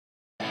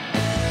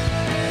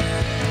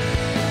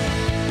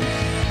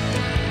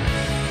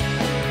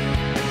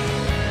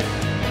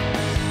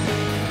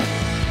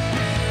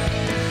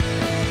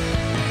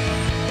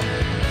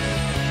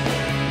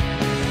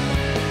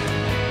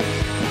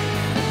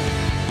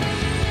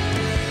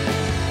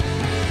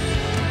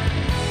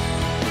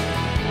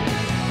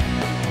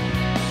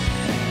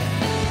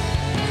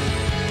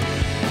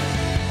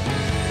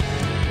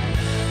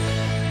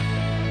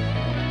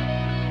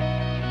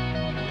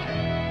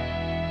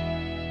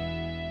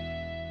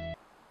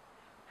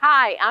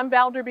Hi, I'm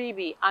Valder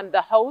Beebe. I'm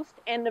the host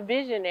and the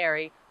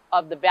visionary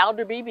of the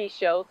Valder Beebe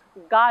Show's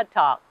God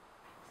Talk.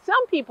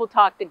 Some people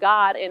talk to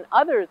God and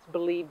others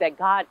believe that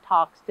God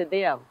talks to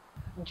them.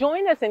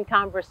 Join us in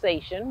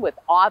conversation with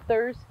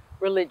authors,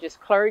 religious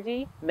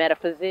clergy,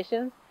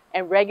 metaphysicians,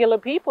 and regular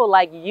people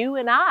like you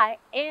and I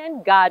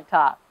and God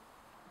Talk.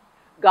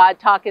 God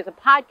Talk is a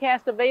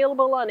podcast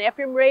available on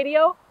FM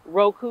radio,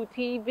 Roku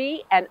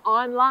TV, and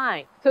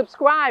online.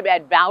 Subscribe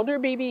at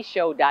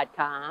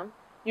ValderBeebeShow.com.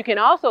 You can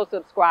also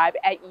subscribe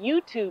at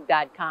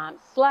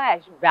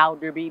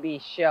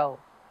YouTube.com/ValderBeebeShow.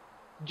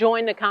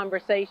 Join the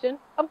conversation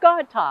of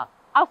God Talk.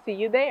 I'll see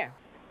you there.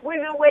 We've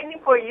been waiting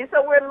for you.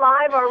 So we're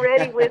live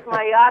already with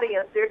my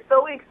audience. They're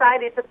so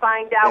excited to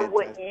find out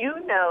what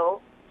you know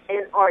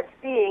and are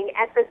seeing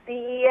at the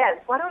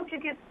CES. Why don't you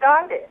get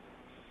started?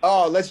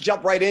 Oh, let's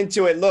jump right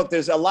into it. Look,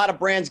 there's a lot of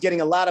brands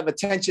getting a lot of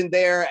attention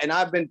there, and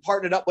I've been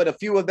partnered up with a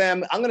few of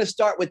them. I'm going to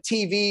start with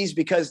TVs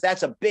because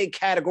that's a big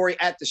category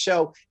at the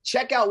show.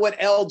 Check out what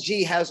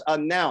LG has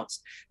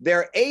announced.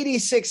 Their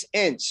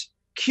 86-inch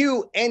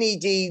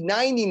QNED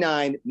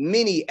 99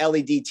 mini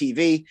LED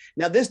TV.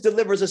 Now, this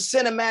delivers a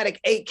cinematic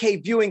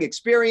 8K viewing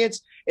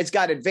experience. It's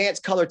got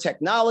advanced color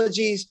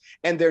technologies,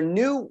 and their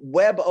new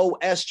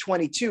WebOS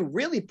 22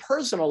 really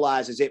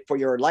personalizes it for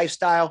your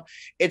lifestyle.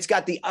 It's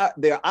got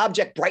their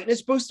object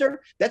brightness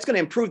booster. That's going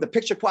to improve the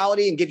picture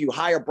quality and give you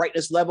higher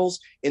brightness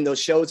levels in those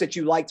shows that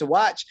you like to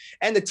watch.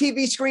 And the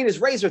TV screen is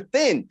razor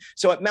thin,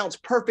 so it mounts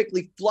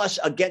perfectly flush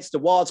against the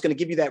wall. It's going to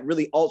give you that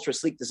really ultra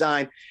sleek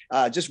design.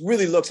 Just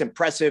really looks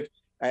impressive.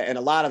 And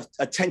a lot of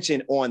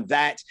attention on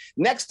that.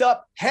 Next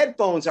up,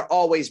 headphones are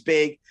always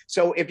big.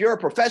 So if you're a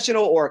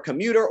professional or a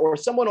commuter or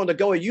someone on the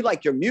go and you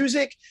like your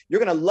music,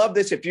 you're going to love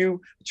this. If you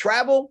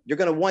travel, you're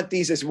going to want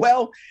these as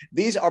well.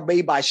 These are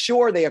made by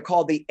Shure. They are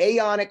called the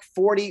Aonic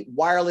 40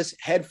 wireless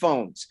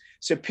headphones.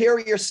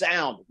 Superior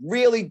sound,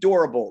 really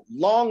durable,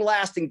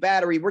 long-lasting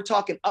battery. We're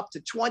talking up to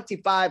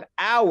 25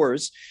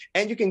 hours,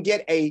 and you can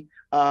get a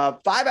 5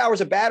 hours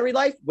of battery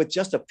life with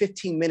just a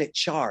 15-minute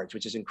charge,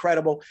 which is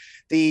incredible.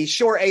 The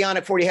Shure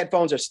Aonic 40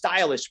 headphones are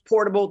stylish,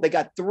 portable. They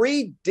got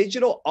 3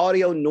 digital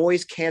audio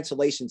noise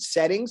cancellation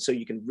settings, so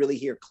you can really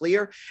hear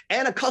clear,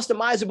 and a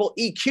customizable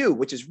EQ,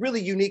 which is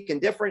really unique and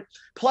different,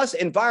 plus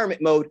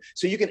environment mode,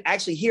 so you can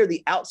actually hear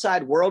the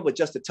outside world with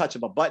just a touch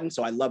of a button.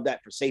 So I love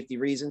that for safety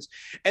reasons.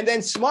 And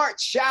then smart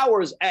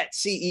showers at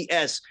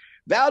CES.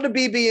 Valder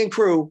Beebe and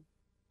crew,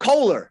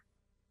 Kohler,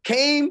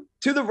 came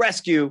to the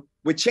rescue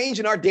with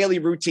changing our daily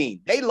routine.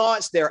 They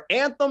launched their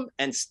Anthem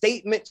and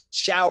Statement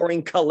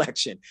Showering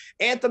Collection.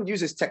 Anthem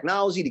uses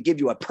technology to give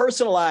you a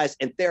personalized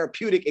and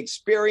therapeutic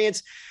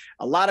experience.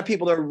 A lot of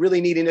people are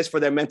really needing this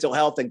for their mental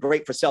health and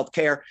great for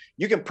self-care.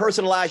 You can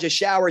personalize your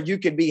shower. You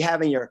could be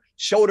having your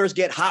shoulders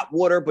get hot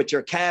water, but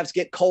your calves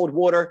get cold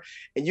water.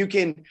 And you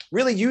can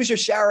really use your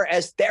shower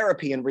as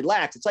therapy and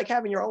relax. It's like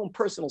having your own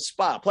personal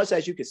spa. Plus,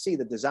 as you can see,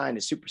 the design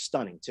is super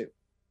stunning too.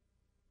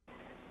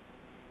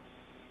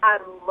 I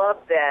love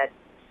that.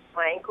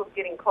 My ankle's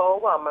getting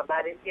cold while my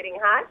body's getting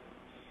hot.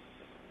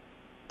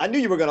 I knew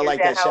you were going to like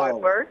that shower. Is that how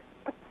it works?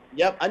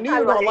 Yep, I knew you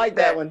were going to like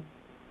that one.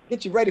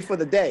 Get you ready for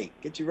the day.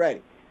 Get you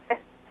ready.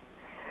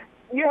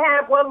 You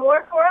have one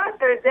more for us,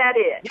 or is that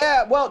it?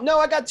 Yeah, well, no,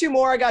 I got 2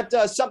 more. I got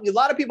something. A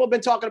lot of people have been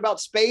talking about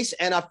space,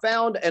 and I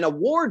found an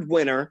award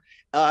winner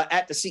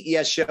at the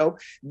CES show.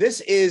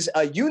 This is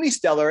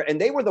Unistellar, and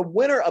they were the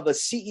winner of a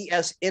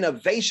CES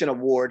Innovation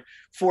Award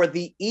for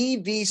the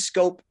EV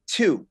Scope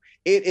 2.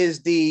 It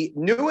is the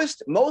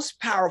newest, most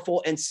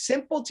powerful, and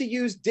simple to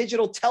use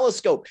digital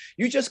telescope.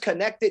 You just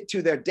connect it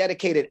to their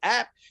dedicated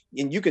app,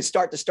 and you can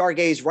start to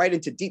stargaze right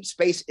into deep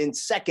space in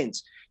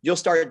seconds. You'll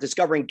start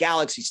discovering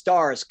galaxies,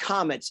 stars,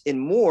 comets, and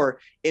more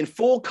in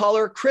full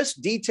color,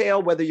 crisp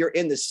detail, whether you're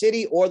in the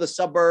city or the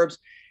suburbs.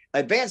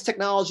 Advanced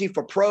technology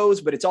for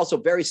pros, but it's also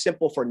very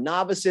simple for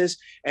novices.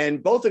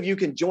 And both of you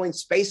can join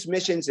space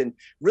missions and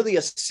really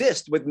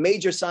assist with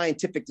major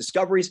scientific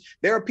discoveries.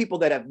 There are people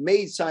that have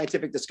made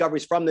scientific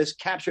discoveries from this,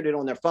 captured it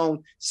on their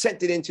phone,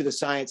 sent it into the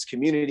science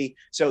community.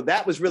 So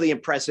that was really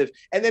impressive.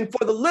 And then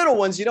for the little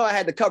ones, you know, I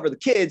had to cover the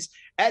kids.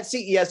 At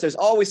CES, there's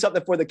always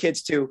something for the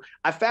kids too.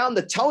 I found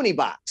the Tony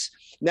Box.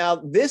 Now,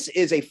 this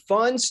is a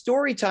fun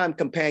storytime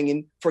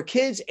companion for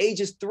kids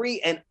ages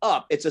 3 and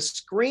up. It's a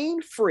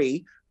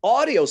screen-free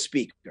audio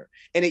speaker,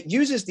 and it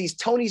uses these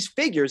Tony's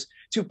figures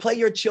to play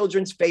your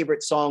children's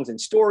favorite songs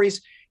and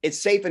stories. It's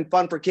safe and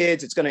fun for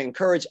kids. It's going to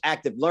encourage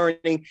active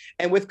learning.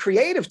 And with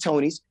Creative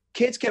Tonys,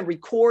 kids can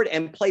record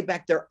and play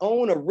back their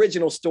own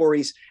original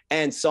stories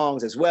and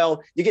songs as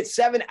well. You get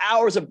 7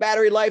 hours of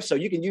battery life, so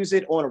you can use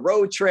it on a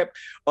road trip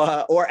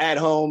or at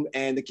home,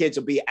 and the kids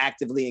will be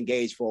actively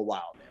engaged for a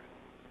while.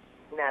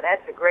 Now,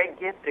 that's a great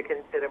gift to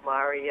consider,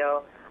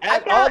 Mario.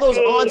 And all those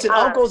aunts and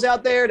uncles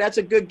out there, that's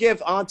a good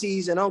gift,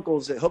 aunties and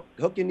uncles.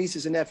 Hook your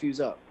nieces and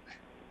nephews up.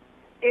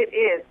 It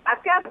is.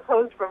 I've got a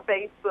post from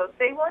Facebook.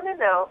 They want to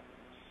know,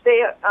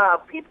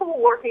 people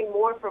working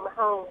more from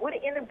home, what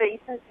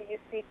innovations do you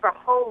see for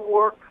home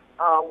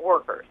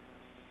workers?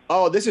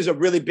 Oh, this is a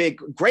really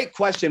great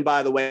question,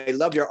 by the way.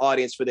 Love your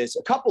audience for this.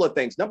 A couple of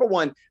things. Number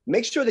one,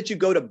 make sure that you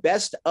go to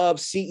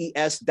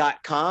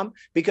bestofces.com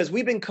because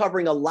we've been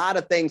covering a lot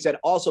of things that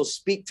also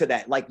speak to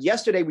that. Like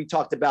yesterday, we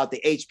talked about the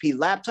HP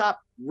laptop.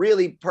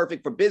 Really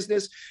perfect for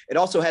business. It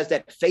also has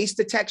that face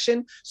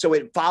detection, so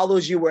it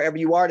follows you wherever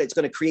you are. It's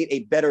going to create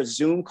a better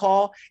Zoom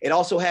call. It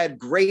also had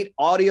great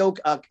audio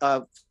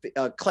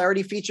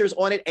clarity features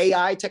on it,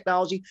 AI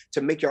technology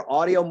to make your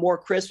audio more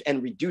crisp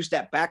and reduce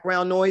that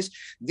background noise.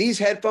 These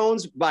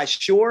headphones by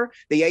Shure,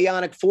 the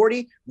Ionic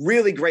 40,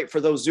 really great for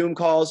those Zoom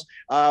calls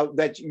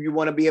that you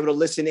want to be able to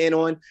listen in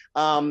on.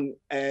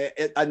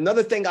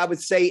 Another thing I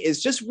would say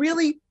is just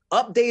really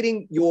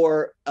updating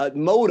your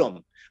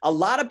modem. A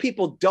lot of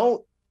people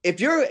don't. If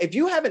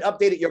you haven't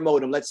updated your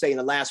modem, let's say in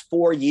the last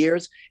 4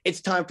 years, it's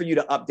time for you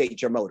to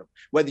update your modem.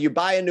 Whether you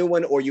buy a new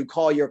one or you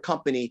call your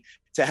company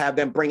to have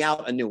them bring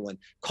out a new one.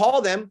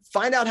 Call them,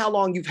 find out how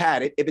long you've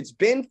had it. If it's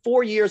been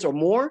 4 years or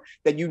more,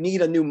 then you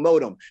need a new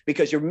modem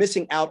because you're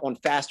missing out on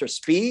faster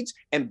speeds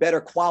and better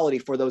quality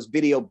for those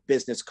video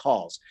business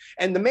calls.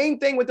 And the main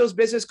thing with those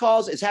business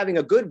calls is having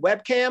a good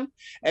webcam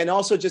and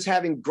also just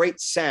having great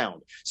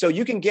sound. So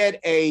you can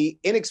get a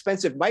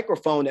inexpensive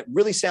microphone that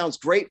really sounds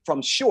great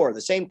from Shure,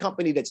 the same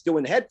company that's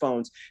doing the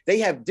headphones. They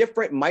have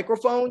different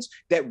microphones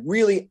that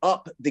really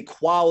up the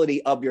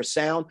quality of your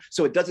sound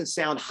so it doesn't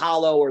sound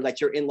hollow or like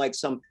you're in like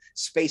some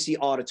spacey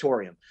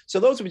auditorium. So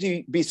those would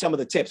be some of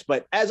the tips.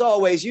 But as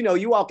always, you know,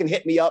 you all can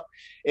hit me up.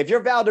 If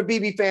you're Valder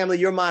Beebe family,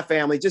 you're my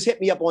family. Just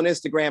hit me up on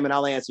Instagram and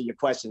I'll answer your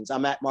questions.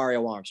 I'm at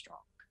Mario Armstrong.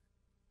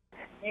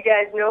 You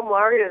guys know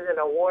Mario is an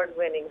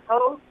award-winning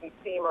host. You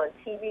see him on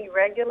TV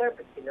regular,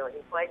 but you know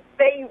he's my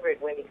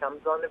favorite when he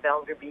comes on the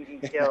Valder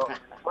Beebe Show.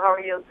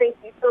 Mario, thank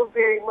you so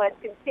very much.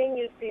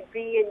 Continue to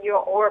be in your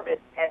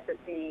orbit at the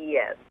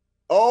CES.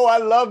 Oh, I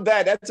love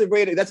that. That's a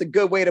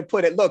good way to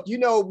put it. Look, you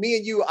know, me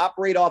and you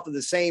operate off of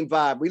the same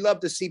vibe. We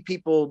love to see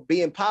people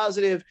being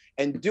positive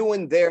and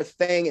doing their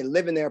thing and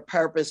living their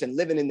purpose and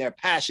living in their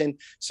passion.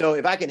 So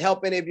if I can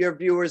help any of your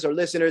viewers or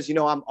listeners, you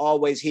know, I'm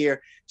always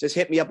here. Just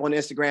hit me up on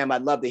Instagram.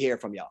 I'd love to hear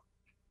from y'all.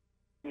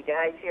 You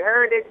guys, you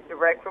heard it.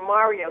 Direct from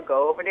Mario.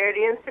 Go over there to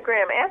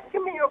Instagram. Ask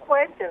him your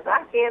questions.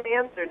 I can't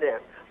answer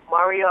them.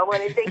 Mario, I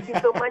want to thank you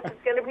so much.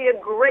 It's going to be a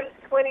great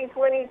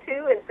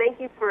 2022, and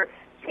thank you for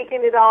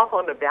kicking it off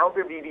on the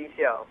Valder Beebe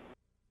Show.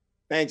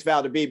 Thanks,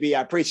 Valder Beebe.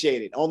 I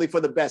appreciate it. Only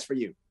for the best for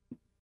you.